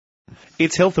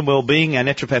It's health and well-being. Our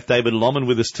naturopath David Lomond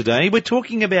with us today. We're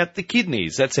talking about the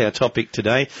kidneys. That's our topic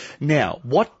today. Now,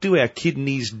 what do our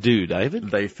kidneys do, David?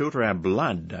 They filter our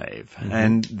blood, Dave. Mm-hmm.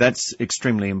 And that's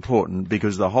extremely important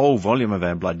because the whole volume of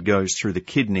our blood goes through the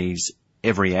kidneys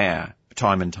every hour,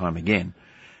 time and time again.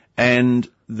 And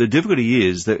the difficulty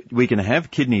is that we can have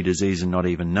kidney disease and not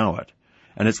even know it.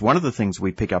 And it's one of the things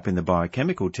we pick up in the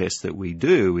biochemical tests that we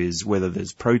do is whether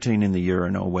there's protein in the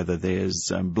urine or whether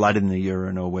there's blood in the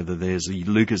urine or whether there's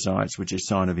leukocytes, which is a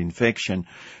sign of infection,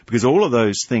 because all of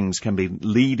those things can be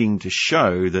leading to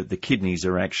show that the kidneys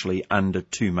are actually under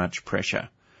too much pressure.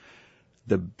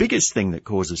 The biggest thing that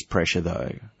causes pressure,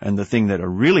 though, and the thing that I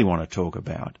really want to talk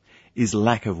about, is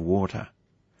lack of water.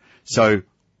 So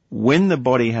when the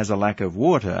body has a lack of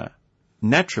water,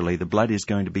 naturally the blood is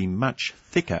going to be much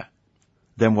thicker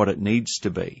than what it needs to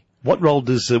be. What role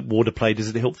does water play? Does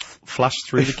it help flush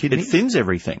through the kidney? It thins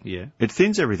everything. Yeah. It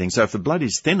thins everything. So if the blood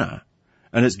is thinner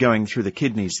and it's going through the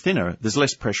kidneys thinner, there's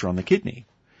less pressure on the kidney.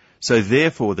 So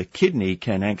therefore the kidney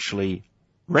can actually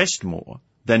rest more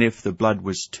than if the blood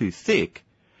was too thick.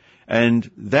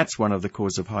 And that's one of the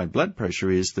causes of high blood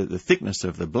pressure is that the thickness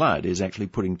of the blood is actually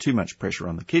putting too much pressure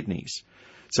on the kidneys.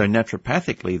 So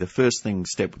naturopathically, the first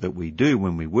step that we do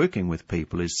when we're working with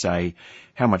people is say,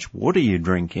 how much water are you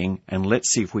drinking? And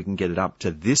let's see if we can get it up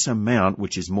to this amount,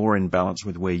 which is more in balance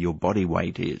with where your body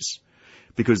weight is.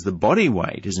 Because the body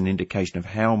weight is an indication of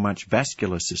how much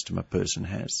vascular system a person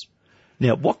has.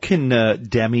 Now, what can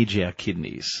damage our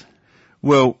kidneys?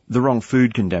 Well, the wrong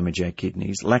food can damage our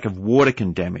kidneys. Lack of water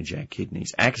can damage our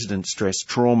kidneys. Accident, stress,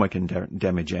 trauma can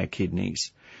damage our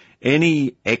kidneys.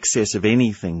 Any excess of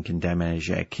anything can damage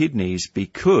our kidneys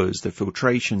because the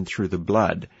filtration through the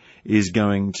blood is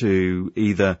going to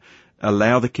either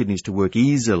allow the kidneys to work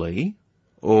easily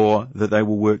or that they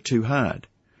will work too hard.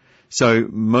 So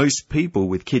most people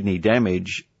with kidney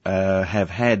damage have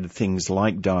had things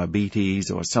like diabetes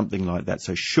or something like that.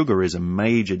 So sugar is a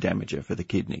major damager for the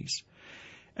kidneys.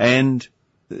 And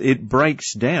it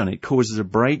breaks down. It causes a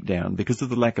breakdown because of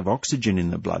the lack of oxygen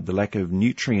in the blood, the lack of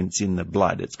nutrients in the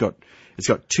blood. It's got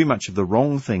too much of the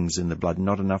wrong things in the blood,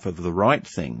 not enough of the right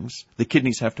things. The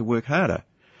kidneys have to work harder.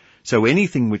 So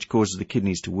anything which causes the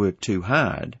kidneys to work too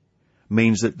hard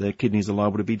means that the kidneys are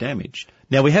liable to be damaged.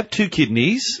 Now, we have two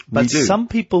kidneys, but some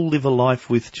people live a life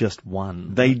with just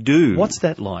one. They do. What's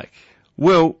that like?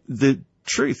 Well, the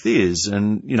truth is,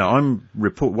 and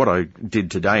what I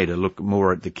did today to look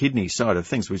more at the kidney side of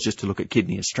things was just to look at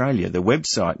Kidney Australia, the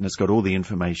website, and it's got all the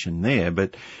information there.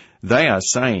 But they are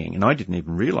saying, and I didn't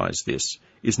even realise this,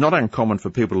 it's not uncommon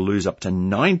for people to lose up to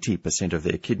 90% of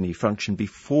their kidney function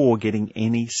before getting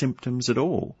any symptoms at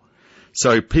all.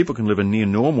 So people can live a near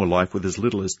normal life with as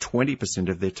little as 20%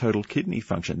 of their total kidney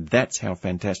function. That's how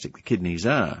fantastic the kidneys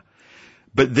are.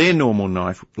 But their normal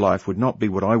life would not be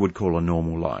what I would call a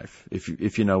normal life,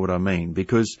 if you know what I mean,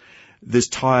 because there's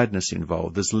tiredness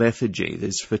involved, there's lethargy,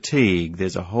 there's fatigue,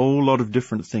 there's a whole lot of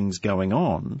different things going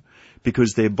on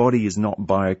because their body is not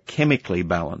biochemically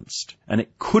balanced, and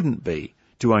it couldn't be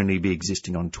to only be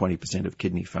existing on 20% of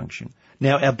kidney function.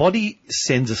 Now, our body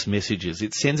sends us messages.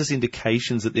 It sends us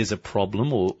indications that there's a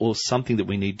problem or something that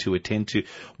we need to attend to.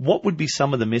 What would be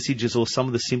some of the messages or some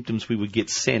of the symptoms we would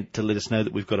get sent to let us know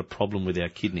that we've got a problem with our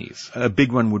kidneys? A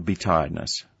big one would be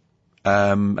tiredness.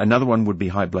 Another one would be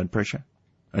high blood pressure.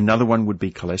 Another one would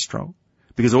be cholesterol,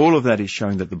 because all of that is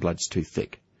showing that the blood's too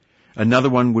thick. Another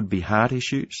one would be heart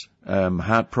issues,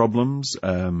 heart problems.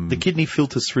 The kidney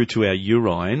filters through to our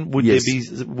urine.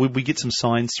 Would we get some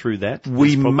signs through that?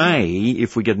 We may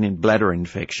if we get a bladder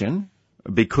infection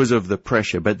because of the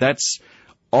pressure, but that's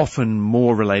often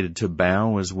more related to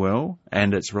bowel as well,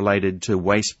 and it's related to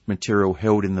waste material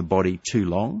held in the body too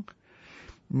long.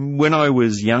 When I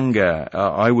was younger,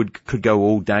 I could go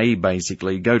all day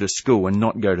basically, go to school and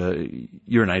not go to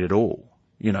urinate at all.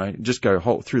 Just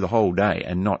go through the whole day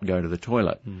and not go to the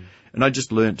toilet. And I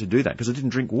just learned to do that because I didn't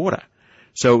drink water.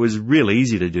 So it was real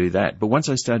easy to do that. But once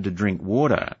I started to drink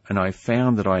water and I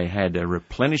found that I had a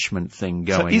replenishment thing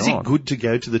going on. So is it good to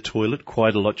go to the toilet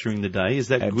quite a lot during the day? Is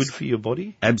that good for your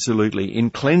body? Absolutely. In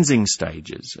cleansing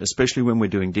stages, especially when we're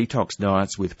doing detox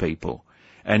diets with people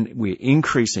and we're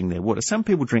increasing their water. Some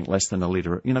people drink less than a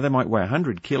litre. They might weigh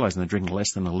 100 kilos and they drink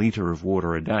less than a litre of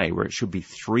water a day, where it should be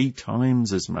 3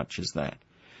 times as much as that.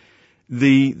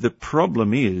 The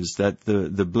problem is that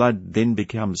the blood then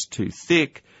becomes too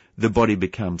thick, the body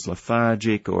becomes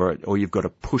lethargic, or you've got to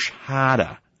push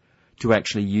harder to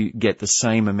actually get the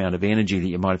same amount of energy that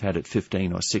you might have had at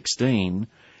 15 or 16,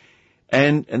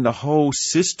 and the whole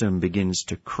system begins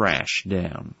to crash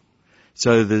down.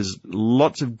 So there's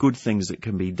lots of good things that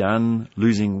can be done,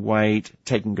 losing weight,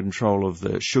 taking control of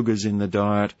the sugars in the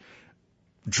diet,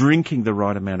 drinking the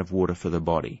right amount of water for the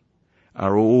body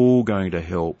are all going to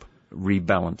help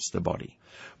rebalance the body.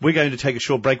 We're going to take a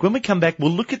short break. When we come back,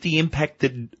 we'll look at the impact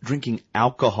that drinking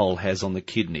alcohol has on the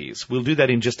kidneys. We'll do that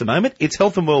in just a moment. It's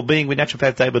Health and Wellbeing with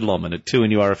naturopath David Longman at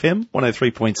 2NURFM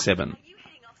 103.7.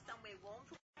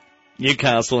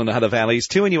 Newcastle and the Hunter Valleys,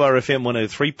 2NURFM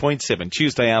 103.7,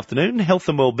 Tuesday afternoon, Health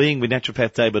and Wellbeing with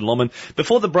naturopath David Longman.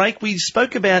 Before the break, we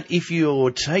spoke about if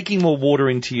you're taking more water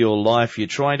into your life, you're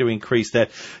trying to increase that,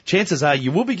 chances are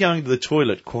you will be going to the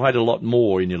toilet quite a lot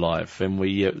more in your life. And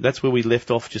that's where we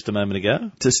left off just a moment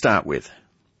ago. To start with.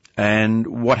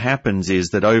 And what happens is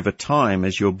that over time,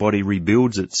 as your body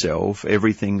rebuilds itself,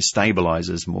 everything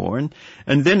stabilizes more,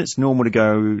 and then it's normal to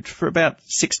go for about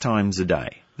 6 times a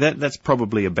day. That's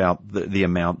probably about the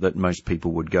amount that most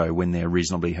people would go when they're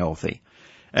reasonably healthy.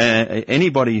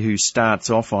 Anybody who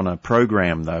starts off on a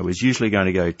program, though, is usually going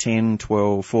to go 10,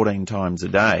 12, 14 times a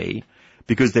day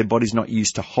because their body's not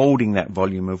used to holding that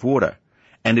volume of water.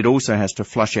 And it also has to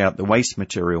flush out the waste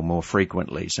material more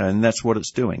frequently. And that's what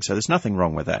it's doing. So there's nothing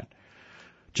wrong with that.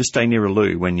 Just stay near a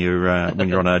loo when you're on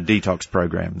a detox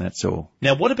program. That's all.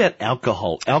 Now, what about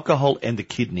alcohol? Alcohol and the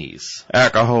kidneys.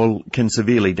 Alcohol can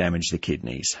severely damage the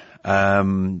kidneys.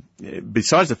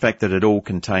 Besides the fact that it all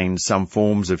contains some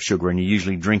forms of sugar, and you're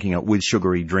usually drinking it with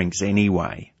sugary drinks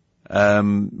anyway,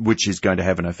 which is going to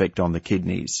have an effect on the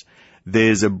kidneys.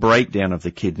 There's a breakdown of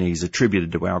the kidneys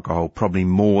attributed to alcohol, probably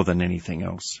more than anything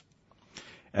else.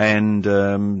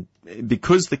 And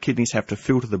because the kidneys have to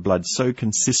filter the blood so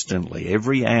consistently,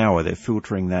 every hour they're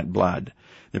filtering that blood,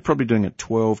 they're probably doing it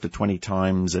 12 to 20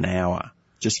 times an hour,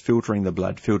 just filtering the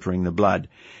blood.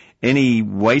 Any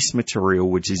waste material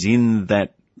which is in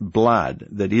that blood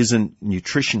that isn't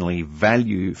nutritionally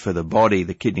value for the body,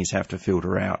 the kidneys have to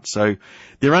filter out. So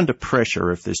they're under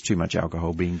pressure if there's too much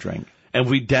alcohol being drank. And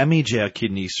we damage our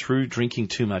kidneys through drinking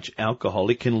too much alcohol.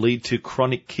 It can lead to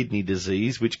chronic kidney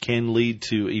disease, which can lead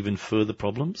to even further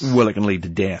problems. Well, it can lead to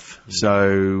death.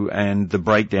 So, and the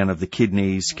breakdown of the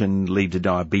kidneys can lead to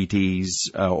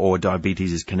diabetes, or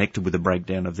diabetes is connected with the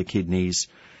breakdown of the kidneys.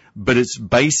 But it's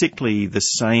basically the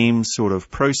same sort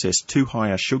of process. Too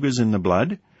high sugars in the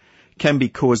blood can be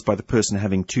caused by the person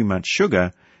having too much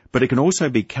sugar, but it can also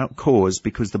be caused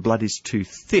because the blood is too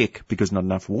thick because not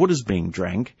enough water is being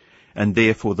drank, and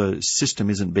therefore the system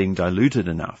isn't being diluted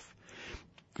enough.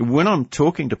 When I'm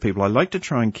talking to people, I like to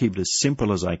try and keep it as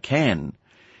simple as I can.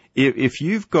 If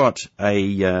you've got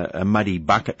a muddy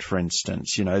bucket, for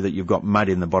instance, that you've got mud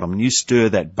in the bottom, and you stir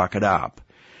that bucket up,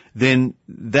 then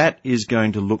that is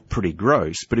going to look pretty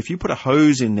gross. But if you put a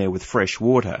hose in there with fresh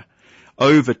water,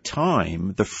 over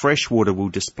time, the fresh water will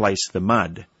displace the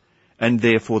mud, and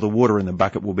therefore the water in the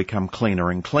bucket will become cleaner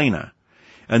and cleaner.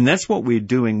 And that's what we're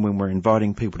doing when we're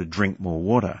inviting people to drink more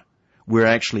water. We're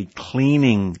actually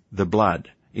cleaning the blood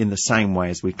in the same way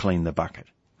as we clean the bucket.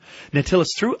 Now tell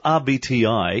us, through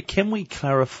RBTI, can we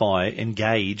clarify and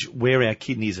gauge where our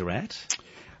kidneys are at?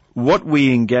 What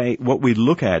we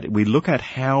look at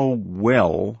how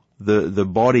well the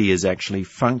body is actually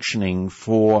functioning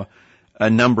for a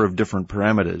number of different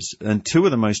parameters. And 2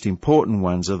 of the most important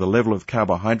ones are the level of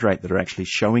carbohydrate that are actually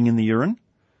showing in the urine.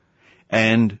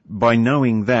 And by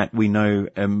knowing that, we know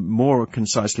more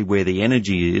concisely where the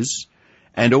energy is,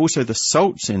 and also the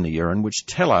salts in the urine, which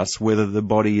tell us whether the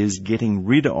body is getting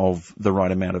rid of the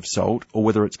right amount of salt, or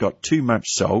whether it's got too much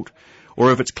salt,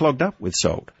 or if it's clogged up with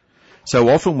salt. So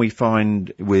often we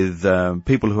find with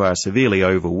people who are severely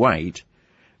overweight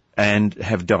and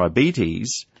have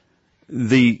diabetes,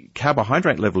 the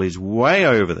carbohydrate level is way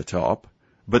over the top,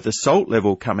 but the salt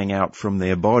level coming out from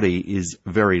their body is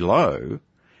very low.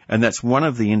 And that's one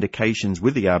of the indications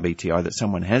with the RBTI that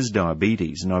someone has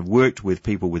diabetes. And I've worked with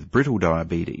people with brittle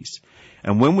diabetes.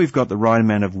 And when we've got the right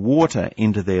amount of water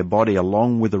into their body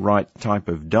along with the right type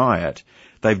of diet,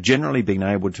 they've generally been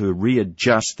able to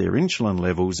readjust their insulin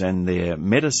levels and their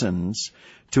medicines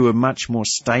to a much more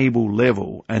stable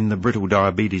level, and the brittle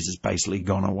diabetes has basically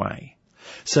gone away.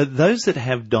 So those that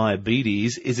have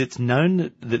diabetes, is it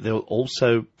known that they'll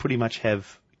also pretty much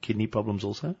have kidney problems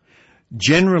also?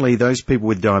 Generally, those people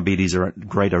with diabetes are at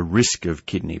greater risk of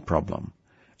kidney problem.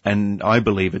 And I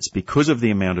believe it's because of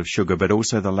the amount of sugar, but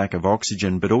also the lack of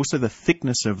oxygen, but also the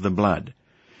thickness of the blood.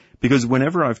 Because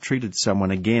whenever I've treated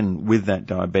someone, again, with that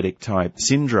diabetic type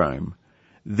syndrome,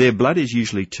 their blood is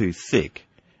usually too thick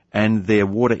and their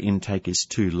water intake is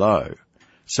too low.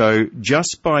 So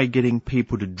just by getting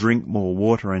people to drink more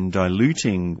water and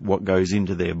diluting what goes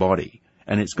into their body,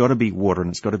 and it's got to be water and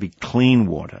it's got to be clean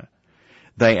water,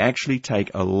 they actually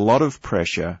take a lot of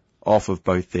pressure off of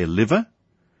both their liver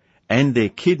and their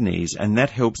kidneys, and that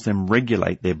helps them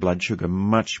regulate their blood sugar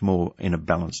much more in a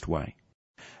balanced way.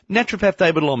 Naturopath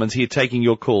David Longmans here taking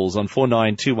your calls on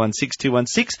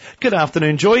 49216216. Good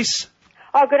afternoon, Joyce.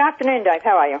 Oh, good afternoon, Dave.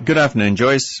 How are you? Good afternoon,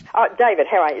 Joyce. Oh, David,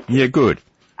 how are you? Yeah, good.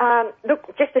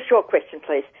 Look, just a short question,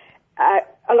 please.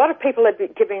 A lot of people are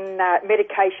given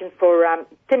medication for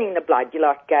thinning the blood, you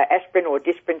like aspirin or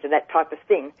Disprins and that type of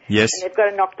thing. Yes. And they've got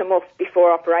to knock them off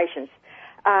before operations.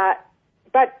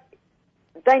 But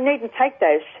they needn't take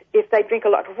those if they drink a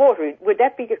lot of water. Would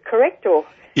that be correct, or?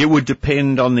 It would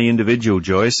depend on the individual,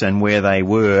 Joyce, and where they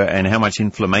were and how much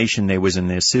inflammation there was in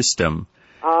their system.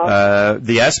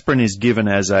 The aspirin is given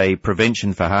as a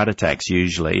prevention for heart attacks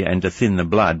usually and to thin the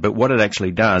blood, but what it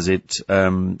actually does,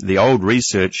 the old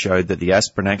research showed that the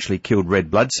aspirin actually killed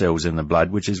red blood cells in the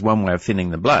blood, which is one way of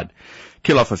thinning the blood.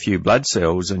 Kill off a few blood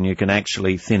cells and you can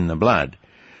actually thin the blood.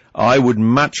 I would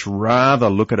much rather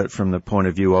look at it from the point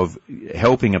of view of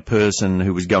helping a person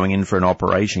who was going in for an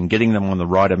operation, getting them on the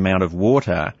right amount of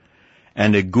water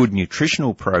and a good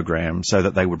nutritional program so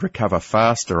that they would recover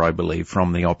faster, I believe,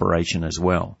 from the operation as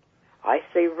well. I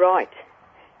see, right.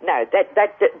 No, that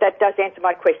does answer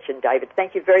my question, David.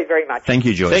 Thank you very, very much. Thank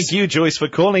you, Joyce. Thank you, Joyce, for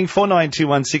calling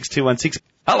 49216216.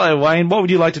 Hello, Wayne. What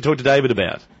would you like to talk to David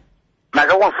about? Mate,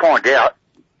 I want to find out,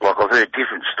 like I've heard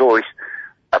different stories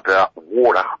about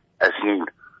water, as in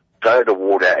soda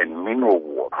water and mineral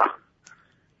water.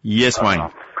 Yes, Wayne.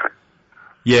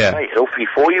 Yeah. Are they healthy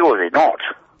for you or they're not?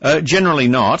 Generally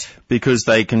not, because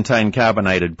they contain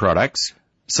carbonated products.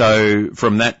 So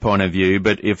from that point of view,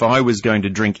 but if I was going to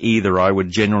drink either, I would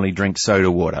generally drink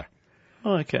soda water.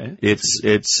 Oh, okay. It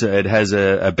has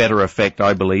a better effect,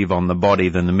 I believe, on the body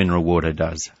than the mineral water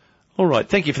does. All right.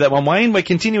 Thank you for that one, Wayne. We're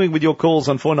continuing with your calls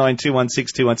on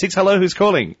 49216216. Hello, who's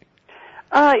calling?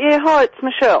 Yeah, hi, it's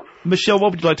Michelle. Michelle,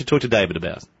 what would you like to talk to David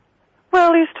about?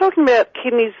 Well, he was talking about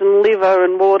kidneys and liver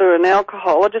and water and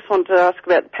alcohol. I just wanted to ask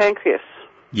about the pancreas.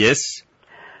 Yes.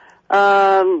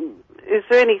 Is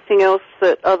there anything else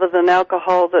that, other than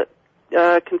alcohol, that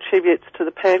contributes to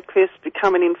the pancreas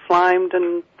becoming inflamed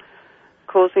and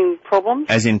causing problems?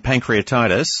 As in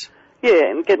pancreatitis?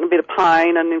 Yeah, and getting a bit of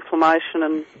pain and inflammation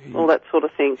and all that sort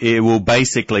of thing. It will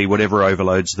basically, whatever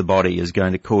overloads the body is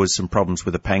going to cause some problems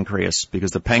with the pancreas,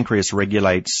 because the pancreas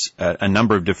regulates a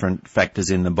number of different factors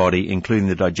in the body, including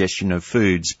the digestion of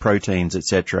foods, proteins,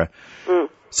 etc.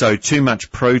 So too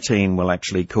much protein will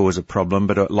actually cause a problem,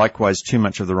 but likewise too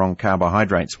much of the wrong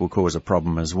carbohydrates will cause a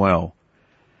problem as well.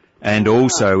 And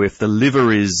also, if the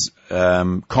liver is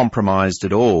compromised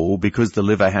at all, because the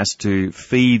liver has to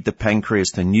feed the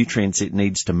pancreas the nutrients it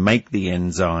needs to make the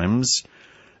enzymes,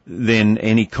 then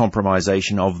any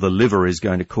compromisation of the liver is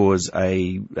going to cause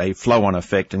a flow-on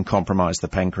effect and compromise the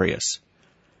pancreas.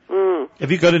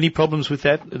 Have you got any problems with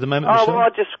that at the moment, Oh, Michelle? well,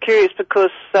 I'm just curious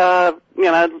because,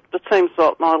 it seems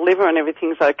like my liver and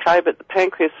everything's okay, but the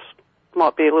pancreas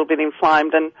might be a little bit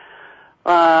inflamed and,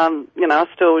 I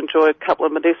still enjoy a couple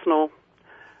of medicinal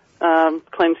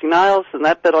cleansing nails and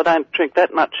that, but I don't drink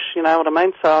that much, you know what I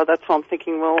mean? So that's why I'm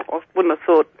thinking, well, I wouldn't have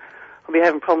thought I'd be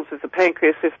having problems with the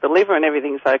pancreas if the liver and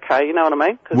everything's okay, you know what I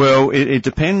mean? Well, it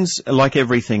depends, like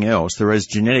everything else. There is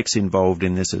genetics involved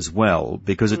in this as well,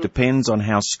 because it depends on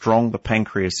how strong the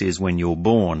pancreas is when you're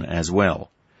born as well.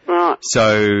 Right.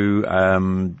 So,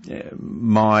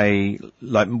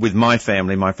 with my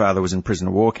family, my father was in prisoner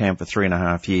of war camp for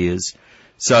 3.5 years.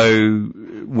 So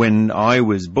when I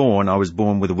was born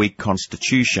with a weak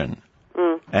constitution.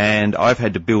 And I've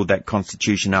had to build that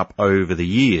constitution up over the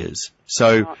years.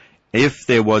 So if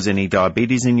there was any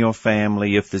diabetes in your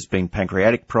family, if there's been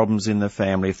pancreatic problems in the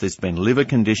family, if there's been liver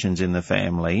conditions in the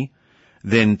family,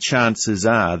 then chances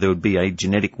are there would be a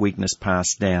genetic weakness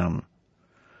passed down.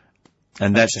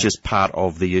 And that's just part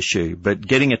of the issue. But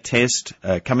getting a test,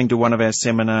 coming to one of our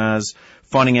seminars,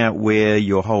 finding out where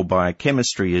your whole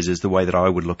biochemistry is the way that I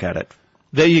would look at it.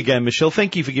 There you go, Michelle.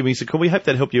 Thank you for giving us a call. We hope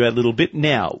that helped you out a little bit.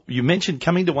 Now, you mentioned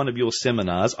coming to one of your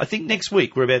seminars. I think next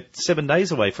week. We're about 7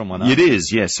 days away from one. It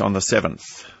is, yes, on the 7th.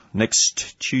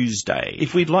 Next Tuesday.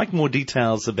 If we'd like more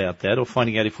details about that or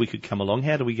finding out if we could come along,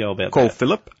 how do we go about Call that?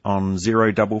 Philip on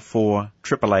 044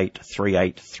 888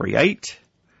 3838.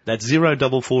 That's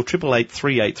 044 888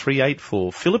 3838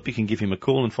 for Philip. You can give him a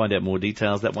call and find out more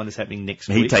details. That one is happening next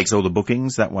week. He takes all the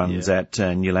bookings. That one's at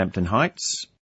New Lambton Heights.